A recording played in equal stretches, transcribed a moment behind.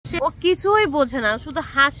ও কিছুই বোঝে না, শুধু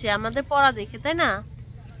হাসে আমাদের পড়া দেখে, তাই না?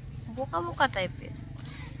 বোকা বোকা টাইপের,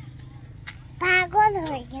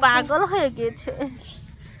 পাগল হয়ে গেছে।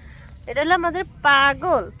 এটা হলো আমাদের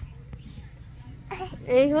পাগল।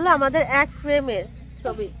 এই হলো আমাদের এক ফ্রেমের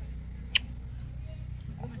ছবি।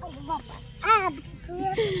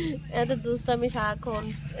 এত দুষ্টামি সারাক্ষণ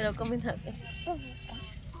এরকমই থাকে।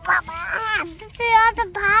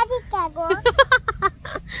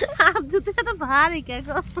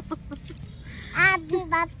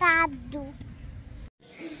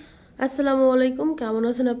 আসসালামু আলাইকুম, কেমন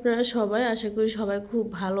আছেন আপনারা সবাই? আশা করি সবাই খুব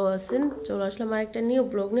ভালো আছেন। চলে আসলাম আরেকটা নিউ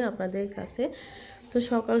ব্লগ নিয়ে আপনাদের কাছে। তো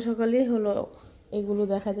সকাল সকালই হলো এগুলো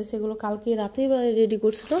দেখাতেছে, এগুলো কালকে রাতেই রেডি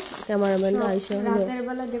করছিল ক্যামেরাম্যানরা আইসা, রাতের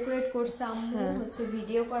বেলা ডেকোরেট করছে আম্মু হচ্ছে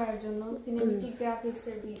ভিডিও করার জন্য, সিনেমেটিক গ্রাফিক্স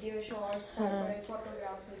এর ভিডিও, শর্টস, তারপরে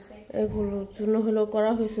ফটোগ্রাফিক্স এগুলোর জন্য হলো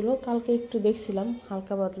করা হয়েছিল। কালকে একটু দেখছিলাম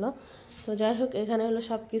হালকা পাতলা। তো যাই হোক, এখানে হলো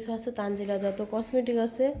সবকিছু আছে, তানজিলা যত কসমেটিক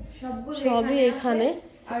আছে সবই এখানে।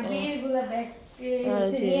 আর বিয়েরগুলা ব্যাগ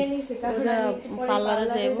নিয়ে নিছে, কারণ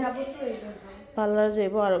পার্লারে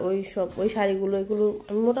যাইবো আর ওই শাড়িগুলো এগুলো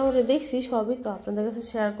আমি মোটামুটি দেখছি সবই, তো আপনাদের কাছে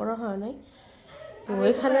শেয়ার করা হয় নাই। তো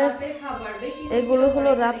ওইখানে এগুলো হলো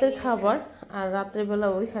রাতের খাবার, আর রাত্রের বেলা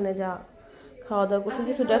ওইখানে যা খাওয়া দাওয়া করছে,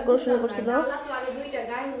 কিছু ডেকোরেশন করছিল।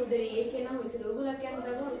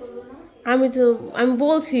 আমি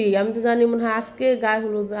বলছি, আমি তো জানি মনে হয় আজকে গায়ে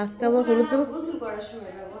হলুদ, আজকে আবার হলুদ দেবো,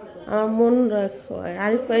 আমার মন রাখো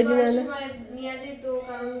আরিফ পাইজি না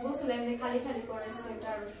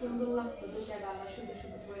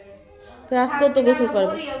আজকেও তো গোসল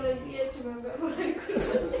করবে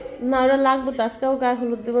না, ওরা লাগবে তো। আজকেও গায়ে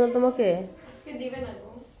হলুদ দেবো না তোমাকে?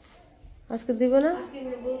 আজকে দিবে না?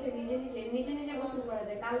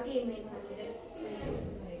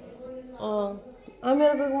 ও আমি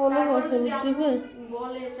আর মনে হয় হলুদ দিবে,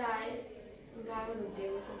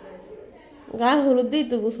 গায়ে হলুদ দিয়েই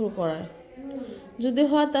তো গোসল করায়। যদি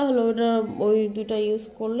হয় তাহলে ওটা ওই দুটা ইউজ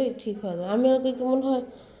করলে ঠিক হয়ে যাবে। আমি আর মনে হয়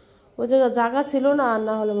ওই জায়গা ছিল না, আর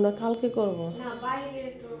না হলে মনে হয় কালকে করবো।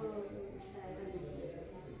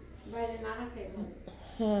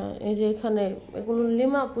 হ্যাঁ, এই যে এখানে এগুলো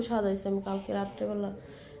লিমা পোষা যাইছে। আমি কালকে রাত্রেবেলা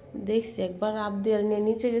দেখছি, একবার আপ দিয়ে নিয়ে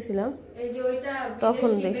নিচে গেছিলাম, তখন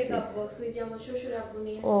দেখছি।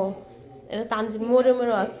 ও এটা তানজিম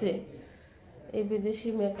মরিয়মেরও আছে, এই বিদেশি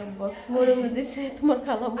মেকআপ বক্স মরিয়ম দিছে তোমার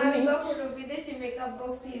খালামণি। আমি কখনো বিদেশি মেকআপ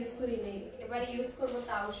বক্স ইউজ করি নাই, এবারে ইউজ করব,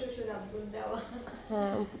 তাও শ্বশুর আব্বুর দেওয়া।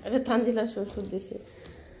 হ্যাঁ, এটা তানজিলার শ্বশুর দিছে,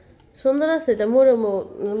 সুন্দর আছে। এটা মরিয়ম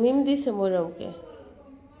মিম দিছে মরিয়মকে।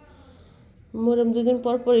 মরিয়ম দুদিন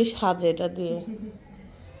পর পরই সাজে এটা দিয়ে,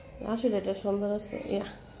 আসলে এটা সুন্দর আছে।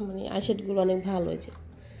 মানে আইশ্যাডোগুলো অনেক ভালো হয়েছে।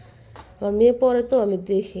 আমার মেয়ে পরে তো আমি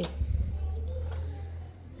দেখি,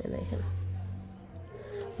 এখানে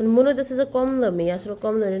মানে মনে হচ্ছে যে কম দামি, আসলে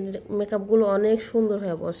কম দামি মেকআপ গুলো অনেক সুন্দর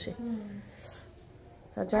হয়ে বসে।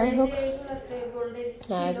 যাই হোক,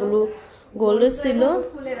 হ্যাঁ এগুলো গোল্ডের ছিল।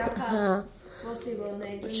 হ্যাঁ,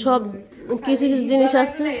 সব কিছু কিছু জিনিস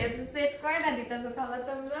আছে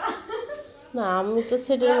না, আমি তো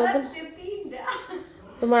সেটার মতন।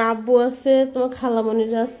 তোমার আব্বু আছে, তোমার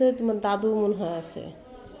খালামণিরা আছে, তোমার দাদু মনে হয় আছে,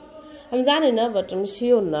 আমি জানি না, বাট আমি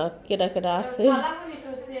শিওর না কেটা কেটা আছে।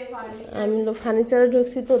 আমি তো ফার্নিচারে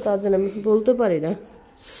ঢুকছি তো, তার জন্য আমি বলতে পারি না।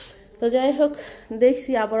 তো যাই হোক,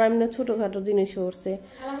 দেখছি আবার আমি না ছোটখাটো জিনিস উঠছে,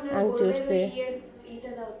 আংটি উঠছে।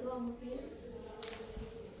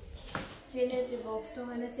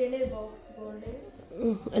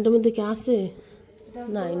 এটার মধ্যে কি আছে?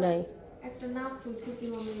 নাই নাই, একটা নাম ফুলকি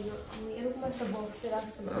মামি, আমি এরকম একটা বক্সে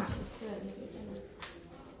রাখছিলাম।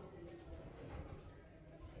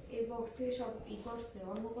 এই বক্স থেকে সব ই করছে,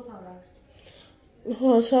 অন্য কোথাও রাখছে।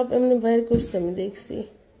 হ্যাঁ, সব এমনি বাইর করছে, আমি দেখছি।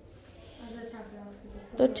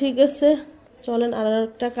 তো ঠিক আছে, চলেন। আর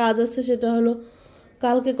একটা কাজ আছে, সেটা হলো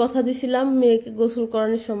কালকে কথা দিছিলাম মেয়েকে গোসল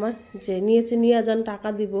করানোর সময় যে নিয়ে যান, টাকা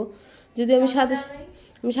দিব। যদি আমি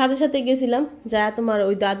সাথে সাথে গেছিলাম, যা তোমার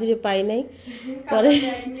ওই দাদিরে পাই নাই। পরে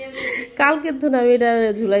কালকে তো আমি এটা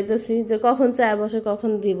ঝুলাইতেছি যে কখন চায় বসে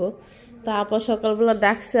কখন দিব। তারপর সকালবেলা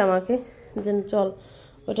ডাকছে আমাকে যে চল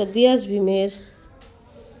ওটা দিয়ে আসবি মেয়ের।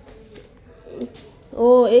 ও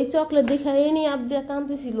এই চকলেট দেখা এই নিয়ে আপ দিয়া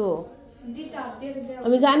কাঁদতেছিল,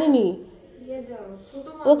 আমি জানিনি।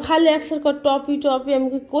 ও খালি একসার কর টপি টপি, আমি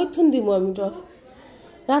কইথন দিব আমি টপি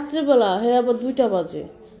রাত্রেবেলা। হ্যাঁ, আবার 2টা বাজে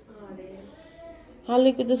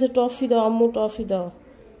হালি কইতেছে টফি দাও আম্মু, টফি দাও।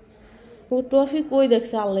 ও টফি কই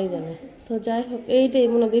দেখছে আল্লাহ জানে। তো যাই হোক, এইটাই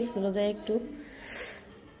মনে দেখছিল, যাই একটু।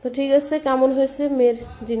 তো ঠিক আছে, কেমন হয়েছে মেয়ের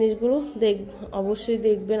জিনিসগুলো অবশ্যই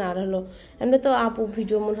দেখবেন। আর হলো এমনি তো আপু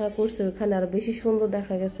ভিডিও মনে হয় করছে, ওখানে আরো বেশি সুন্দর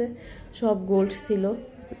দেখা গেছে, সব গোল্ড ছিল।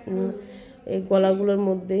 এই গলাগুলোর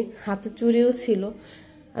মধ্যে। হাতে চুড়িও ছিল,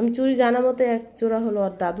 আমি চুড়ি জানা মতো এক জোড়া হলো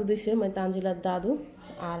আর দাদু দিছে, মানে তানজিলার দাদু।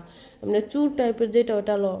 আর এমনি চুর টাইপের যেটা,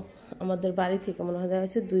 ওটা হলো আমাদের বাড়ি থেকে মনে হয় দেওয়া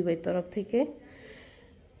হয়েছে, 2 ভাইয়ের তরফ থেকে।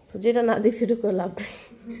 তো যেটা না দেখছি সেটুকু লাভ নেই,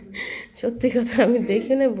 সত্যি কথা আমি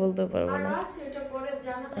দেখে নেই বলতে পারবো না।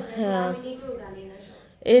 হ্যাঁ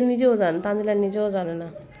এ নিজেও জানে, তানজিলা নিজেও জানে না।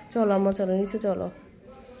 চলো আম্মা চলো নিচে চলো।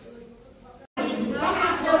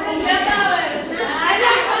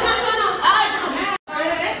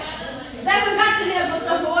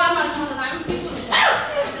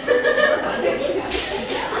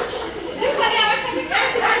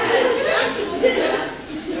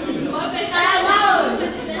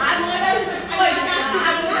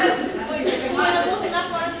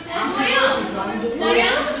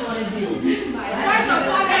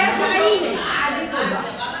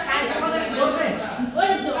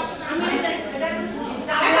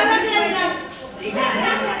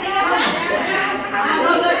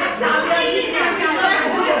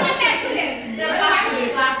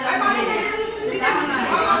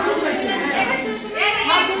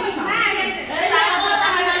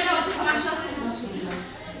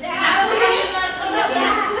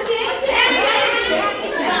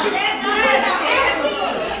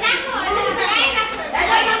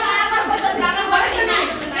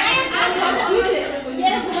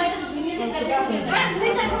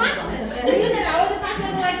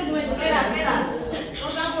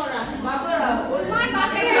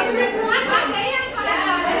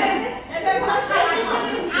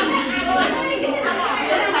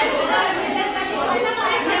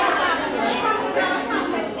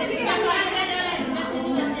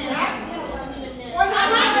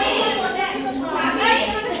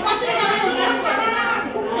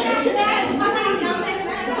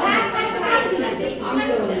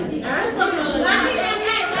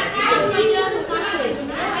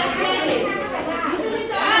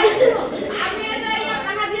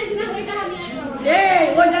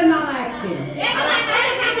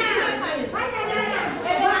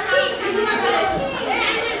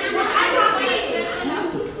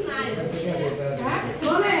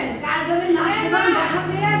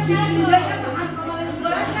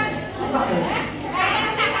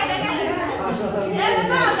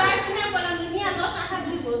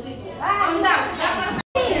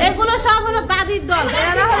 এগুলো সব হলো দাদির দল,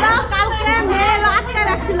 এরা হলো কালকে মেয়ে আটকে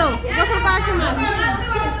রাখছিল গোসল করার সময়।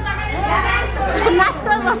 নাচতে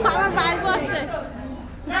আমার বাইর বসছে,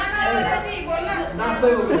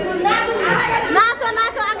 নাচো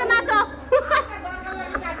নাচো আগে নাচো।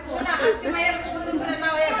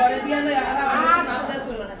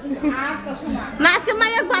 না আজকে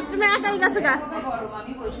মায়ের বাথরুমে একাই গেছে গা।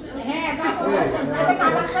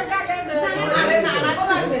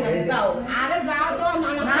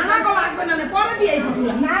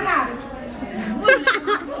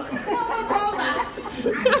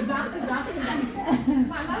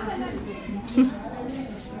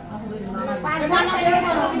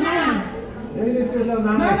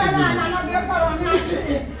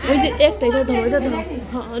 ওই যে একটা এটা ধরো, এটা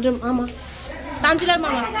ধরো, মামা তানজিলার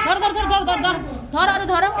মামা। ধর ধর ধর ধর ধর ধর ধর, আরে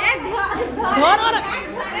ধরো ধর,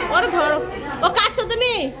 ওরে ধরো, ও কাটছো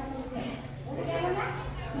তুমি,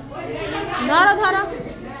 ধরো ধরো।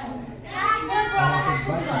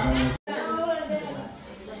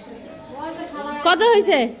 কত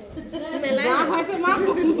হয়েছে?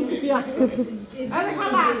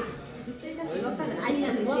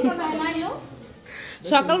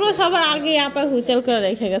 সকালবেলা সবার আগে আপা হুইচেল করে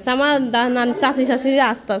রেখে গেছে। আমার চাচি শাশুড়ি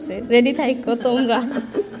আসতেছে, রেডি থাকো তোমরা।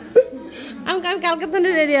 আমি কালকে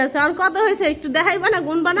থেকে রেডি আছে। আর কত হয়েছে একটু দেখাইবা না,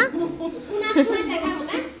 গুনবা না?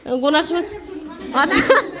 গুনার সময় আচ্ছা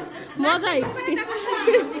মজাই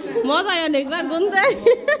মজাই অনেক না গুনতে।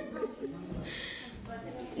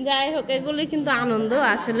 যাই হোক এগুলি কিন্তু আনন্দ,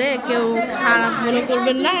 আসলে কেউ খারাপ মনে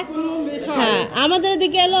করবেন না। হ্যাঁ আমাদের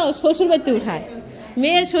এদিকে এলো শ্বশুর বাড়িতে উঠায়,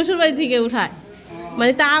 মেয়ের শ্বশুর বাড়ি থেকে উঠায়,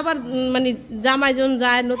 মানে তা আবার মানে জামাইজন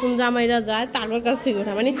যায়, নতুন জামাইরা যায়, তার কাছ থেকে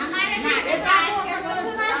উঠায়। মানে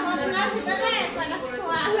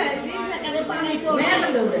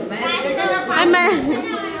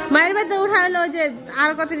মায়ের বাড়িতে উঠা হলো যে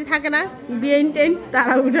আর কতটি থাকে না বিয়ে টেন,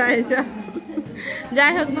 তারা উঠায়।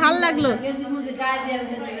 যাই হোক ভাল লাগলো।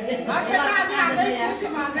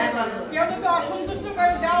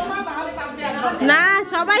 না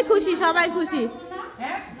সবাই খুশি, সবাই খুশি।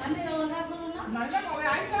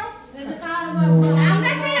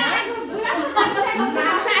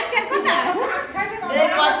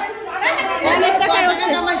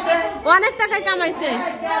 অনেক টাকায় কামাইছে।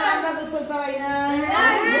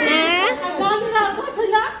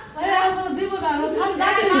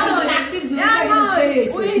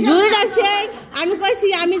 জুড়িটা সেই আমি কইছি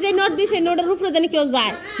আমি যে নোট দিছি নোটের উপরে জানি কেউ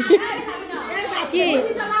যায় কি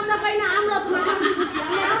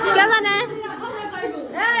কে জানে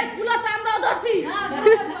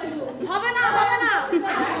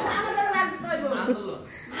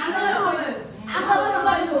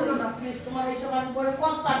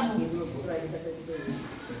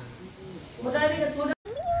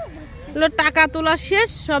টাকা তোলা শেষ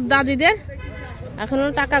সব দাদিদের এখন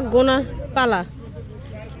টাকা গোনা পালা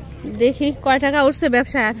দেখি কয় টাকা উঠছে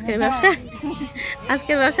ব্যবসায়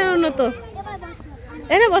আজকের ব্যবসার উন্নত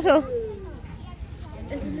এনে বসো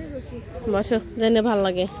বসো জেনে ভাল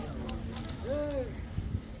লাগে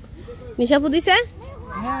নিশাপু দিছে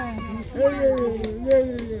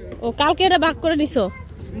ও কালকে এটা ভাগ করে নিছো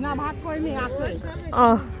না ভাগ করিনি আছে ও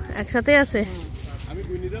একসাথে আছে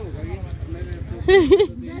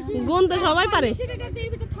গুণ তো সবাই পারে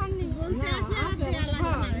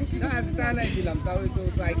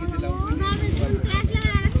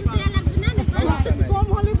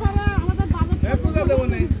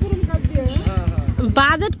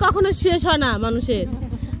বাজেট কখনো শেষ হয় না মানুষের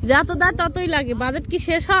যত দেয় ততই লাগে বাজেট কি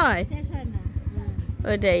শেষ হয়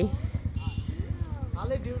ওইটাই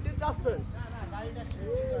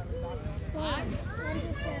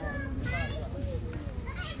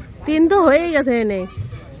তিন তো হয়ে গেছে এনে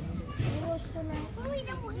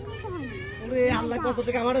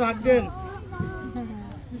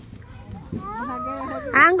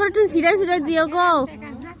আঙ্গুর টুন ছিড়াই ছিড়াই দিও গো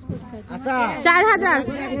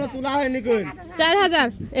 4000 তোলা হয়নি কই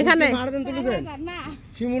 4000 এখানে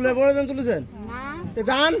শিমুলে বড় জন তুলেছেন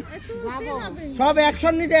জান সব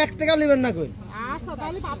অ্যাকশন নিচে 1 টাকা নেবেন না কই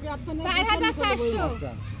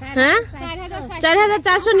হ্যাঁ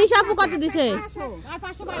 4400 নিশাপু কত দিছে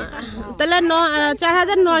তাহলে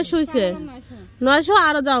 4900 হইছে 900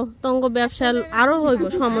 আরো যাও তঙ্গ ব্যবসা আরো হইব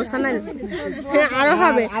সমস্যা নাই আরো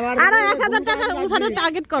হবে আরো 1000 টাকা উঠানোর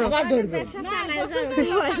টার্গেট করো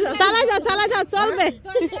চালাই যাও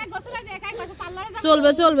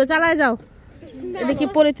চলবে চালাই যাও এটা কি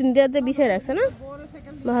পলিথিন দিয়ে বিছাই রাখছে না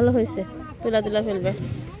ভালো হয়েছে তুলা ফেলবে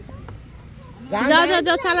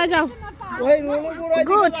যাও চালাই যাও ওই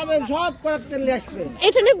রুমপুর যাবেন সব করতে নিয়ে আসবে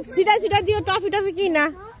এখানে সিটা দিও টফি কি না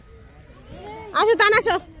আসো তান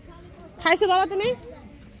আসো খাইছো বাবা তুমি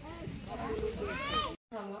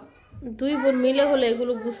দুই বোন মিলে হলে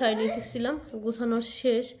এগুলো গুছাই নিতেছিলাম গুছানোর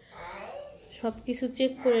শেষ সব কিছু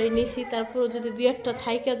চেক করে নিয়েছি তারপর যদি দুই একটা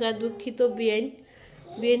থাইকা যায় দুঃখিত বিয়াইন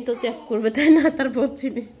তো চেক করবে তাই না তারপর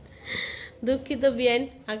চিনি দুঃখিত বিয়াইন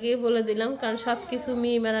আগেই বলে দিলাম কারণ সব কিছু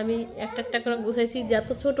মিম আর আমি একটা করে গুছাইছি যত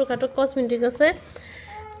ছোটোখাটো কসমেটিক আছে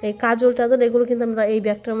এই কাজল টাজল এগুলো কিন্তু আমরা এই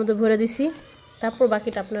ব্যাগটার মধ্যে ভরে দিছি তারপর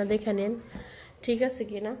বাকিটা আপনারা দেখে নেন ঠিক আছে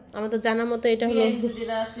কি না আমাদের জানার মতো এটা হলো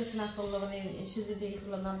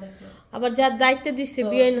আবার যার দায়িত্ব দিচ্ছে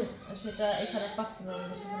বিয়াইন সেটা এখানে পার্সোনাল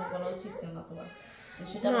সেখানে বলা উচিত না তোমার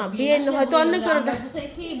না বিয়াইন হয়তো অন্য করে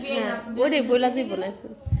ওটাই বইলা দিব না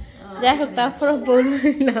যাই হোক তারপর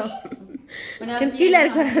বললাম ক্লিয়ার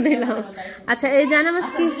করে নিলাম আচ্ছা এই জানামাজ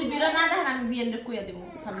কি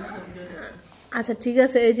আচ্ছা ঠিক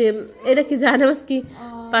আছে এই যে এটা কি জানামাজ কি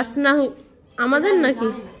পার্সোনাল আমাদের নাকি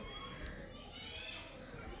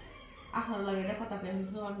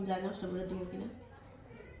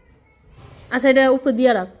আচ্ছা এটা উপরে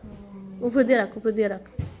দিয়ে রাখ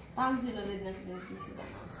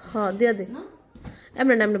হ্যাঁ দিয়ে দে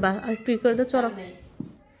এমনি একটু করে দে চড়া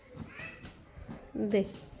দে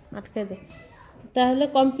আটকে দে তাহলে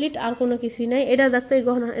কমপ্লিট আর কোনো কিছুই নাই এটা দেখতো এই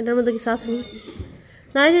গহনা এটার মধ্যে কিছু আসেনি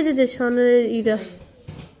না যে সোনের ইটা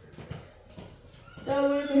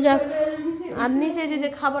যাক আর নিচে যে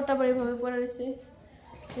খাবার টাবার এইভাবে পরে রয়েছে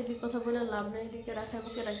এটি কথা বলে লাভ নেই এদিকে রাখাবো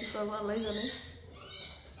কে রাখি করবো আল্লাহ জানে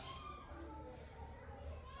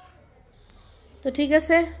তো ঠিক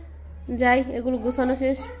আছে যাই এগুলো গুছানো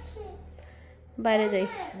শেষ বাইরে যাই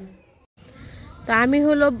তা আমি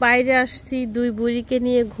হলো বাইরে আসছি দুই বুড়িকে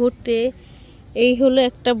নিয়ে ঘুরতে এই হলো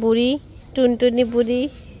একটা বুড়ি টুনটুনি বুড়ি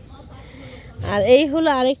আর এই হলো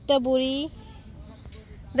আরেকটা বুড়ি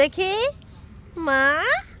দেখি মা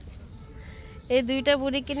এই দুইটা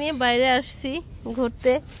বুড়িকে নিয়ে বাইরে আসছি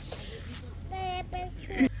ঘুরতে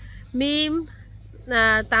মিম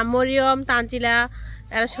মরিয়ম তানচিলা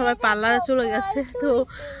এরা সবাই পার্লারে চলে গেছে তো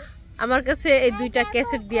আমার কাছে এই দুইটা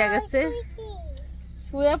ক্যাসেট দিয়া গেছে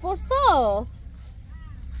শুয়ে পড়ছো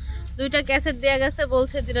দুইটা ক্যাসেট দেয়া গেছে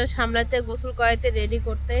বলছে দিনা সামলাতে গোসল করাইতে রেডি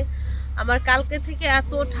করতে আমার কালকে থেকে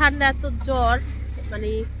এত ঠান্ডা এত জ্বর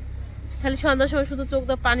মানে খালি সন্ধ্যার সময় শুধু চোখ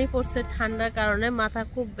দিয়ে পানি পড়ছে ঠান্ডার কারণে মাথা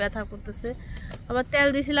খুব ব্যথা করতেছে আবার তেল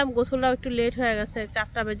দিয়েছিলাম গোসলটাও একটু লেট হয়ে গেছে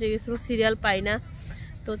 4টা বেজে গেছিল সিরিয়াল পাই না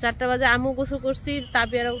তো 4টা বাজে আমু গোসল করছি,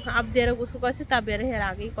 তাবিয়ারও আবদিয়ারও গোসল করেছে, তাবিয়ার এর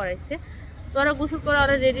আগেই করাইছে। তো ওরা গোসল করে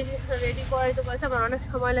ওরা রেডি করাইতে করেছে, আমার অনেক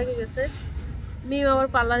সময় লেগে গেছে। মিম আবার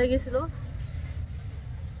পার্লারে গেছিল।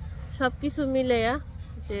 সব কিছু মিলেয়া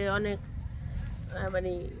যে অনেক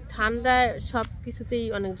মানে ঠান্ডায় সব কিছুতেই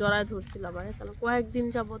অনেক জড়ায় ধরছিল আমার, কারণ কয়েকদিন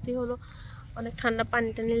যাবতই হলো অনেক ঠান্ডা পানি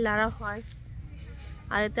টানি লাড়া হয়।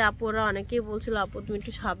 আর এতে আপুরা অনেকেই বলছিল আপু তুমি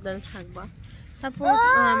একটু সাবধানে থাকবা। তারপর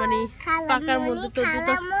মানে পাকার মধ্যে তো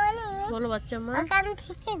বলো বাচ্চা মা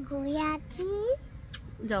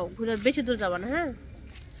যাও ঘুরে, বেশি দূর যাবা না, হ্যাঁ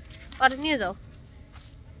পরে নিয়ে যাও,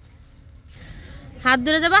 হাত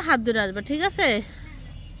ধরে যাবা, হাত ধরে আসবা, ঠিক আছে?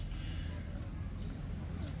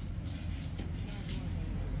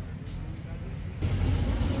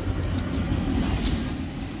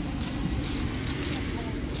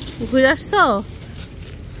 ঘুরে আসছো,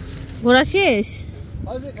 ঘোরা শেষ,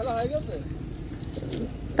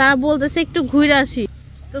 তা বলতেছে একটু ঘুরে আসি।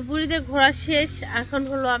 তো বুড়িদের ঘোরা শেষ, এখন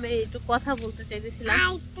হলো আমি একটু কথা বলতে চাইতেছিলাম।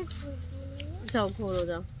 যাও ঘোরো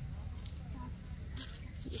যাও।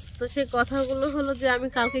 তো সেই কথাগুলো হলো যে আমি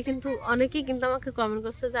কালকে কিন্তু অনেকেই কিন্তু আমাকে কমেন্ট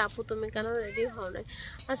করছে যে আপু তুমি কেন রেডি হও নাই।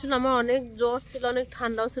 আসলে আমার অনেক জ্বর ছিল, অনেক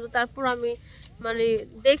ঠান্ডাও ছিল, তারপর আমি মানে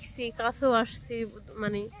দেখছি, কাছেও আসছি,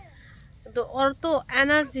 মানে তো ওর তো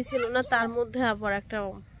এনার্জি ছিল না, তার মধ্যে আবার একটা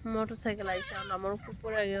মোটরসাইকেল আইসা আমার উপর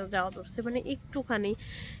পড়ে যাওয়া ধরছে, মানে একটুখানি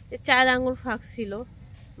 4 আঙ্গুল ফাঁক ছিল,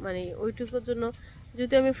 মানে ওইটুকুর জন্য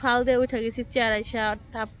যদি আমি ফাল দিয়ে উঠে গেছি, চেয়ার আইসা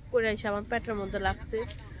থাপ করে আইসা আমার পেটের মধ্যে লাগছে।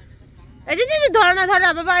 এই যে ধরে না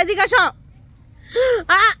বাবা, এদিকে আসো,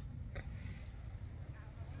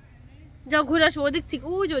 যাও ঘুরে আসো ওদিক থেকে,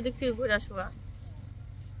 ওই যে ওদিক থেকে ঘুরে আসো।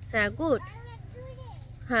 হ্যাঁ গুড,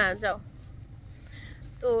 হ্যাঁ যাও।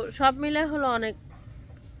 তো সব মিলে হলো অনেক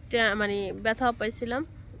মানে ব্যথা পাইছিলাম,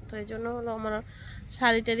 তো এই জন্য হলো আমার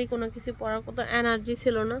শাড়ি টাড়ি কোনো কিছু পরার কত এনার্জি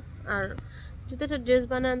ছিল না। আর যদি একটা ড্রেস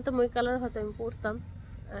বানিয়ে আনতাম ওই কালার হয়তো আমি পরতাম,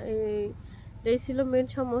 এই ছিল মেন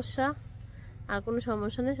সমস্যা। আর কোনো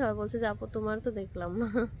সমস্যা নেই, সবাই বলছে যে আপু তোমার তো দেখলাম না।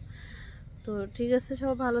 তো ঠিক আছে,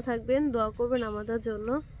 সব ভালো থাকবেন, দোয়া করবেন আমাদের জন্য।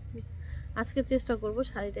 আজকে চেষ্টা করব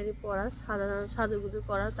শাড়ি টাড়ি পরার, সাজুগুজু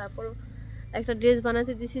করার, তারপর একটা ড্রেস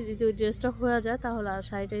বানাতে দিছি, যদি ওই ড্রেসটা হয়ে যায় তাহলে আর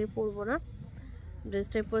শাড়ি টাড়ি পরবো না,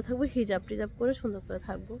 ড্রেসটাই পরে থাকবো, হিজাব টিজাব করে সুন্দর করে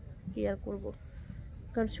থাকবো, কি আর করবো।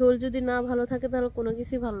 কারণ শরীর যদি না ভালো থাকে তাহলে কোনো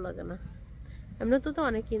কিছুই ভালো লাগে না। এমনি তো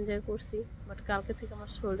অনেক এনজয় করছি, বাট কালকে থেকে আমার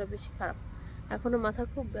শরীরটা বেশি খারাপ, এখনো মাথা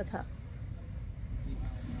খুব ব্যথা।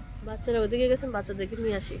 বাচ্চারা ওদিকে গেছেন, বাচ্চাদেরকে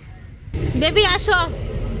নিয়ে আসি। বেবি আসো,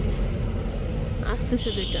 আসতেছে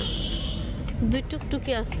দুই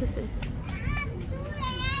টুকটুকি আসতেছে।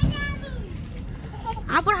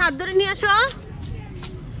 আপুর হাত ধরে নিয়ে আসো,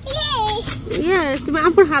 ইয়েস তুমি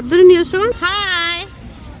আপুর হাত ধরে নিয়ে আসো। হাই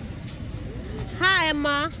হাই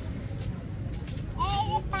আম্মা,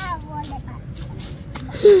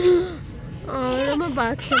 আর আমার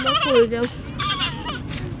বাচ্চা মা পড়ে যাও,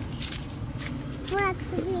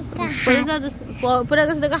 পড়ে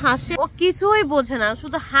গেছে দেখে হাসে, ও কিছুই বোঝে না,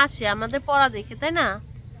 শুধু হাসে আমাদের পড়া দেখে, তাই না?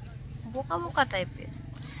 বোকা বোকা টাইপের,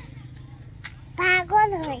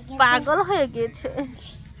 পাগল হয়ে গেছে।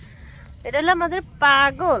 এটা হলো আমাদের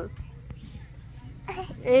পাগল,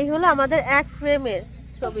 এই হলো আমাদের এক ফ্রেমের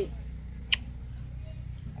ছবি।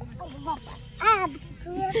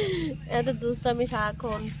 এত দুষ্টামি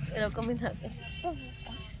সারাক্ষণ এরকমই থাকে।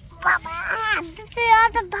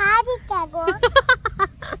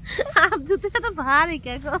 ভারী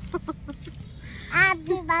কেগো,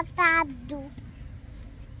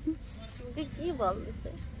 কি বলছে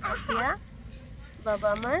বাবা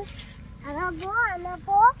আমার?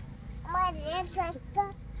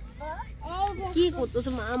 কি করতেছ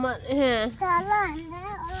আমার? হ্যাঁ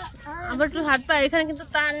আবার একটু হাত পা, এখানে কিন্তু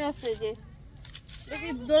তার আছে, যে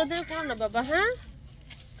দৌড়াদৌড়ি করো না বাবা। হ্যাঁ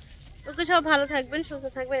ওকে, সব ভালো থাকবেন, সুস্থ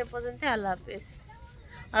থাকবেন, এ পর্যন্ত আল্লাহ হাফেজ।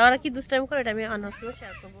 আর ওরা কি দুষ্টাইম করে এটা আমি অন্য সময়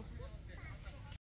শেয়ার করবো।